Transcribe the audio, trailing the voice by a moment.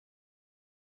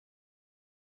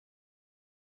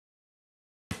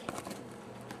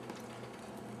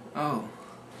Oh.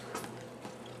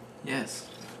 Yes,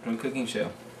 from Cooking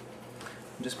Show.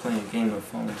 I'm just playing a game of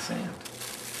falling sand.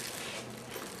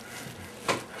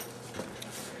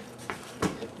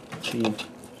 You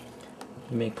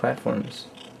make platforms.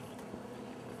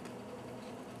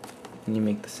 And you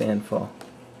make the sand fall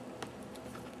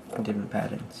in different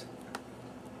patterns.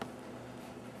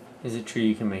 Is it true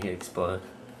you can make it explode?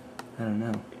 I don't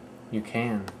know. You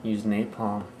can. Use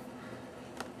napalm.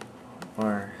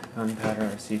 Or gunpowder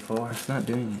or C4. It's not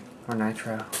doing it. Or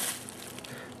nitro.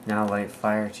 Now light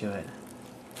fire to it.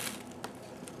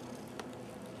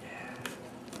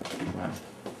 Wow.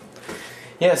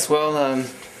 Yes, well,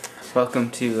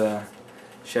 welcome to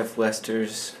Chef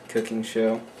Lester's cooking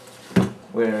show,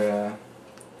 where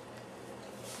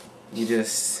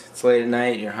it's late at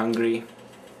night, you're hungry,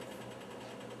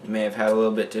 you may have had a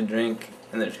little bit to drink,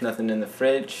 and there's nothing in the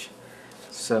fridge,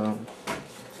 so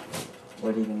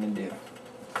what are you going to do?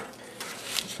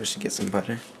 First you get some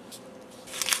butter,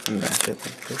 and wrap it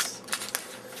like this.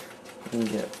 You can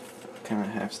get kind of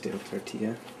half-stale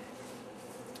tortilla.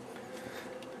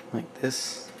 Like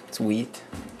this. It's wheat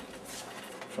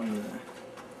from the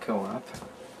co-op.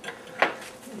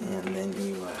 And then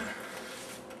you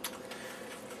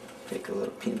take a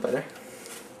little peanut butter.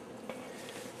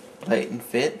 Light and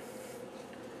fit.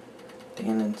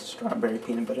 Dan and strawberry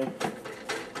peanut butter.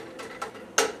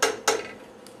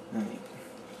 Then you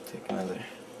take another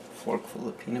forkful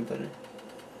of peanut butter.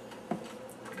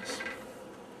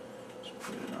 Just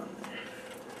put it on there.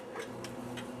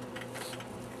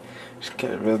 Just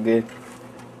get it real good.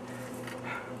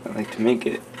 I like to make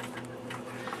it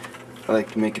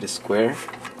a square.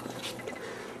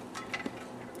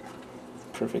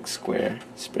 Perfect square.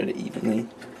 Spread it evenly.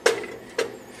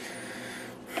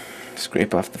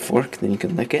 Scrape off the fork, then you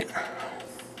can lick it.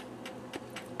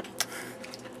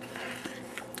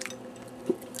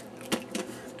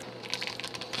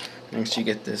 Next you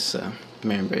get this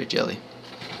marionberry jelly.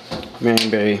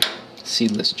 Marionberry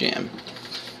seedless jam.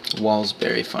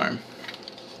 Wallsberry Farm.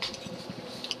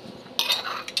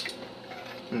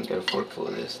 And get a forkful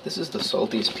of this. This is the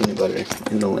saltiest peanut butter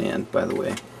in the land, by the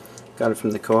way. Got it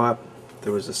from the co-op.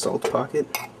 There was a salt pocket.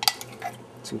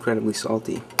 It's incredibly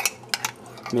salty.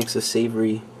 Makes a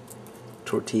savory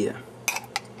tortilla.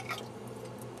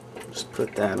 Just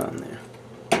put that on there.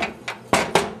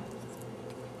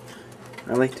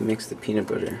 I like to mix the peanut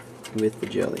butter with the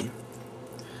jelly.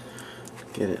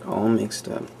 Get it all mixed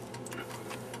up.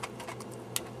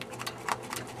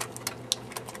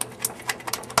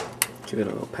 Give it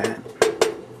a little pat.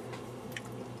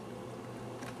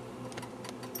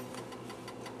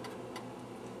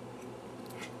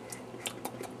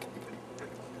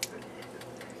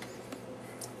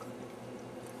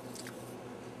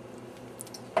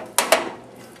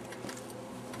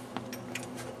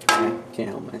 I can't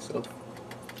help myself.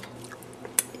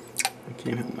 I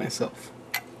can't help myself.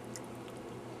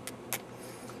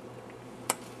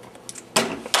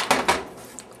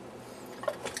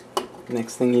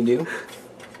 Next thing you do,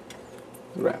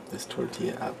 wrap this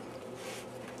tortilla up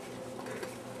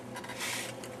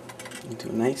into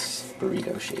a nice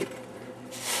burrito shape.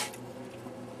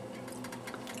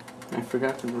 I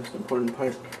forgot the most important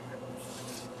part.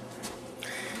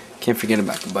 Can't forget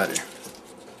about the butter.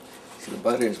 See, the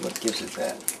butter is what gives it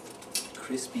that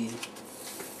crispy,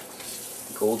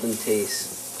 golden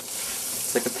taste.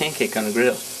 It's like a pancake on a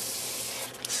grill.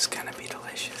 This is gonna be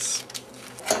delicious.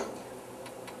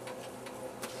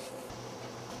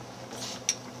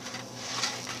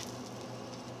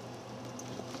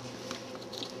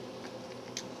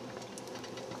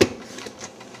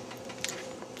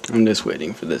 I'm just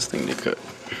waiting for this thing to cook.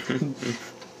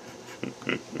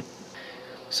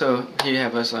 So here you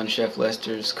have us on Chef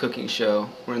Lester's cooking show.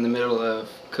 We're in the middle of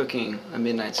cooking a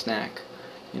midnight snack.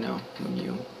 You know, when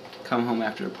you come home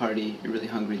after a party, you're really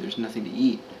hungry, there's nothing to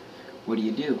eat. What do?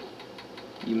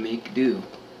 You make do.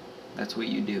 That's what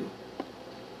you do.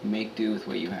 You make do with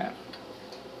what you have.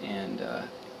 And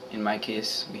in my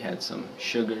case, we had some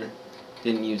sugar,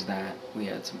 didn't use that. We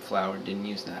had some flour, didn't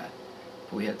use that.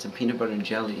 But we had some peanut butter and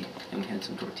jelly, and we had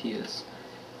some tortillas.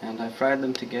 And I fried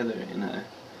them together in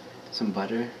some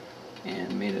butter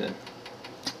and made a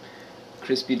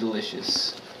crispy,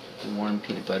 delicious, warm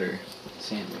peanut butter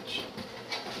sandwich.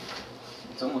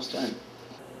 It's almost done.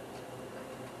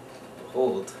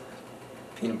 Behold,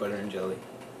 peanut butter and jelly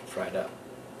fried up.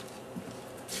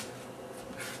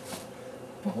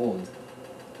 Behold,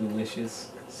 delicious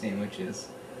sandwiches.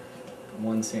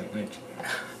 One sandwich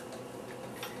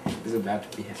is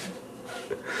about to be had.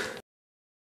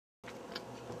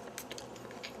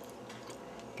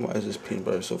 Why is this peanut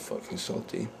butter so fucking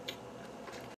salty?